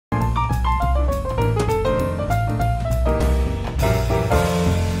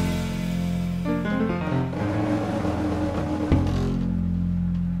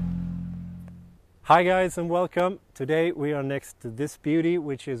Hi guys and welcome. Today we are next to this beauty,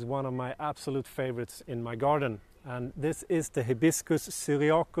 which is one of my absolute favorites in my garden. And this is the Hibiscus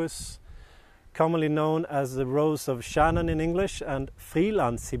Syriacus, commonly known as the Rose of Sharon in English and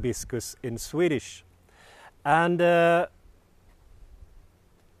Freelance Hibiscus in Swedish. And I'm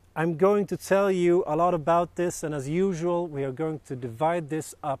going to tell you a lot about this, and as usual we are going to divide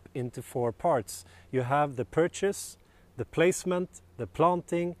this up into 4 parts. You have the purchase, the placement, the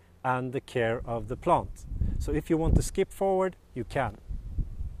planting and the care of the plant. So if you want to skip forward, you can.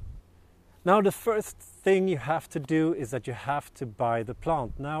 Now the first thing you have to do is that you have to buy the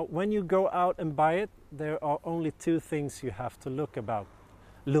plant. Now when you go out and buy it, there are only 2 things you have to look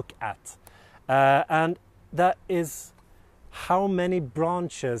at. And that is, how many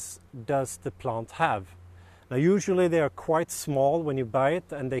branches does the plant have? Now usually they are quite small when you buy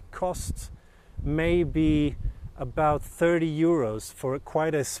it, and they cost maybe about 30 euros for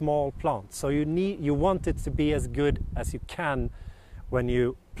quite a small plant. So you want it to be as good as you can when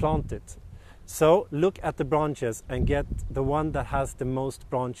you plant it. So look at the branches and get the one that has the most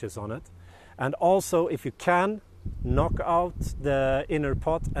branches on it. And also, if you can, knock out the inner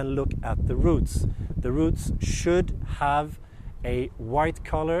pot and look at the roots. The roots should have a white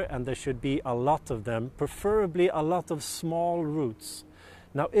color, and there should be a lot of them, preferably a lot of small roots.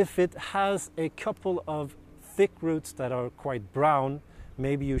 Now if it has a couple of thick roots that are quite brown,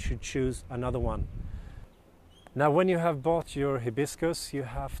 maybe you should choose another one. Now when you have bought your hibiscus, you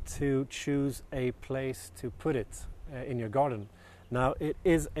have to choose a place to put it in your garden. Now it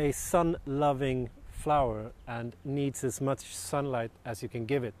is a sun-loving flower and needs as much sunlight as you can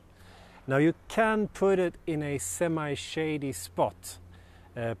give it. Now you can put it in a semi-shady spot,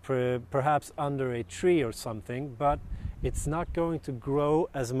 perhaps under a tree or something, but it's not going to grow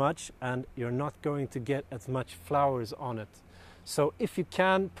as much and you're not going to get as much flowers on it. So if you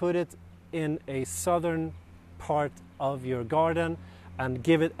can, put it in a southern part of your garden and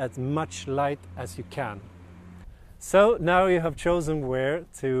give it as much light as you can. So now you have chosen where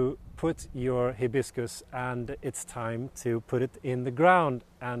to put your hibiscus, and it's time to put it in the ground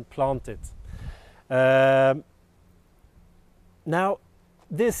and plant it. Now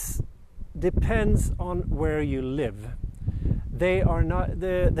this depends on where you live. They are not,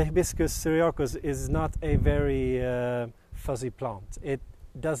 the Hibiscus Syriacus is not a very fuzzy plant. It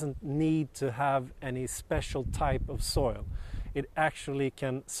doesn't need to have any special type of soil. It actually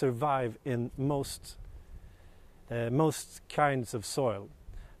can survive in most kinds of soil.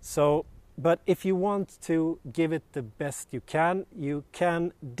 So, but if you want to give it the best you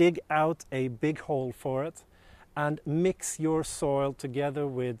can dig out a big hole for it and mix your soil together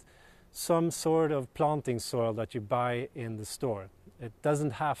with some sort of planting soil that you buy in the store. It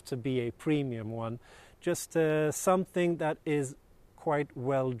doesn't have to be a premium one, just something that is quite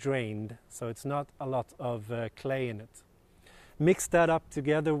well drained, so it's not a lot of clay in it. Mix that up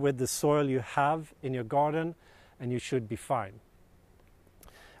together with the soil you have in your garden and you should be fine.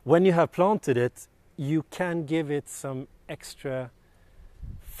 When you have planted it, you can give it some extra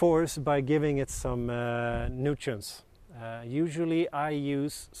force by giving it some nutrients. Usually I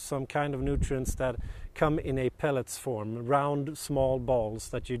use some kind of nutrients that come in a pellets form, round small balls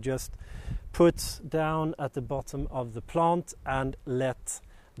that you just put down at the bottom of the plant and let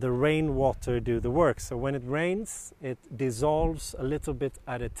the rainwater do the work. So when it rains, it dissolves a little bit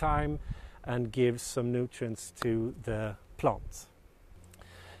at a time and gives some nutrients to the plant.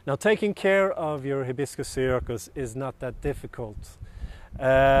 Now taking care of your Hibiscus Syriacus is not that difficult.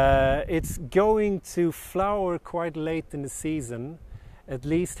 It's going to flower quite late in the season, at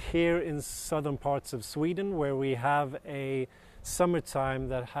least here in southern parts of Sweden, where we have a summertime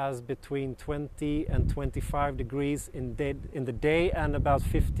that has between 20 and 25 degrees in the day and about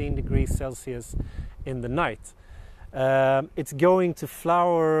 15 degrees Celsius in the night. It's going to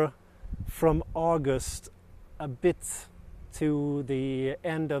flower from August a bit to the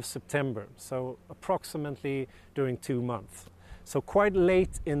end of September, so approximately during 2 months. So quite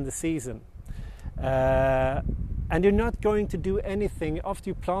late in the season. And you're not going to do anything, after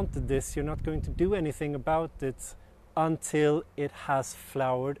you planted this, you're not going to do anything about it until it has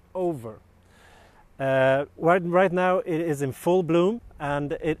flowered over. Right now it is in full bloom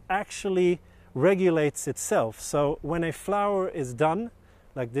and it actually regulates itself. So when a flower is done,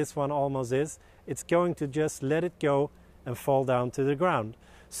 like this one almost is, it's going to just let it go and fall down to the ground.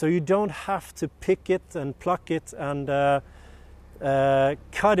 So you don't have to pick it and pluck it and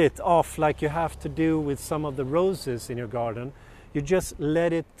cut it off like you have to do with some of the roses in your garden. You just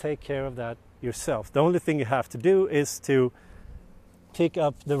let it take care of that yourself. The only thing you have to do is to pick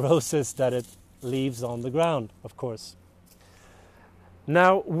up the roses that it leaves on the ground, of course.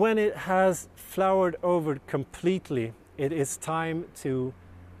 Now, when it has flowered over completely, it is time to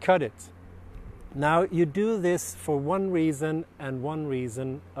cut it. Now, you do this for one reason and one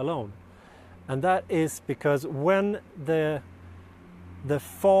reason alone. And that is because when the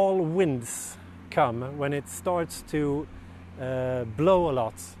fall winds come, when it starts to blow a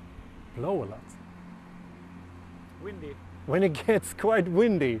lot, Windy. when it gets quite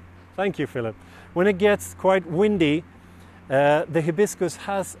windy, thank you, Philip. When it gets quite windy, the hibiscus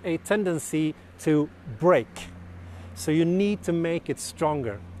has a tendency to break. So you need to make it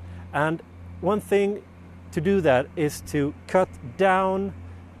stronger. And one thing to do that is to cut down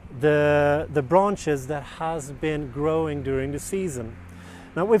the branches that has been growing during the season.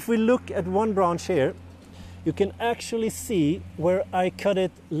 Now, if we look at one branch here, you can actually see where I cut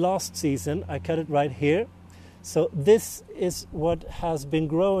it last season. I cut it right here. So this is what has been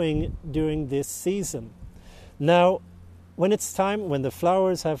growing during this season. Now, when it's time, when the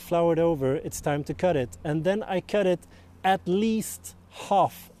flowers have flowered over, it's time to cut it. And then I cut it at least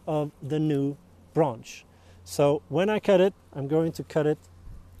half of the new branch. So when I cut it, I'm going to cut it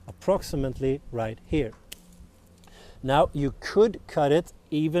approximately right here. Now, you could cut it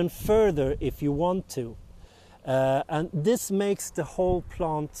even further if you want to. And this makes the whole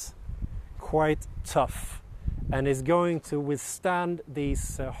plant quite tough and is going to withstand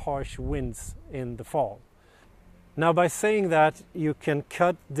these harsh winds in the fall. Now, by saying that, you can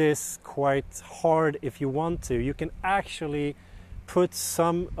cut this quite hard if you want to. You can actually put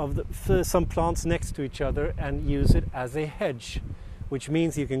some plants next to each other and use it as a hedge, which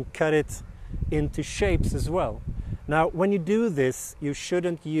means you can cut it into shapes as well. Now, when you do this, you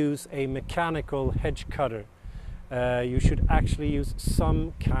shouldn't use a mechanical hedge cutter. You should actually use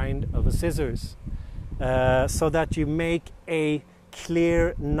some kind of a scissors so that you make a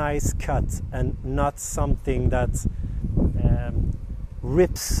clear, nice cut and not something that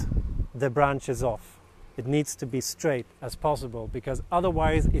rips the branches off. It needs to be straight as possible, because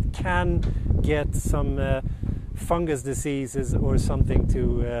otherwise it can get some fungus diseases or something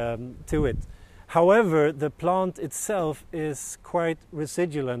to it. However, the plant itself is quite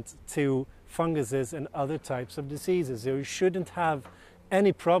resilient to funguses and other types of diseases, so you shouldn't have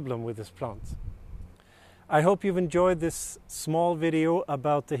any problem with this plant. I hope you've enjoyed this small video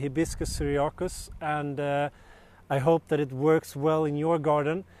about the Hibiscus Syriacus, and I hope that it works well in your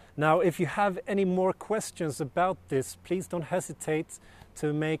garden. Now, if you have any more questions about this, please don't hesitate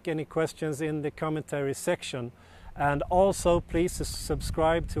to make any questions in the commentary section. And also, please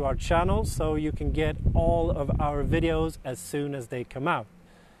subscribe to our channel so you can get all of our videos as soon as they come out.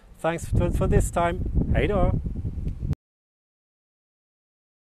 Thanks for this time. Hej då!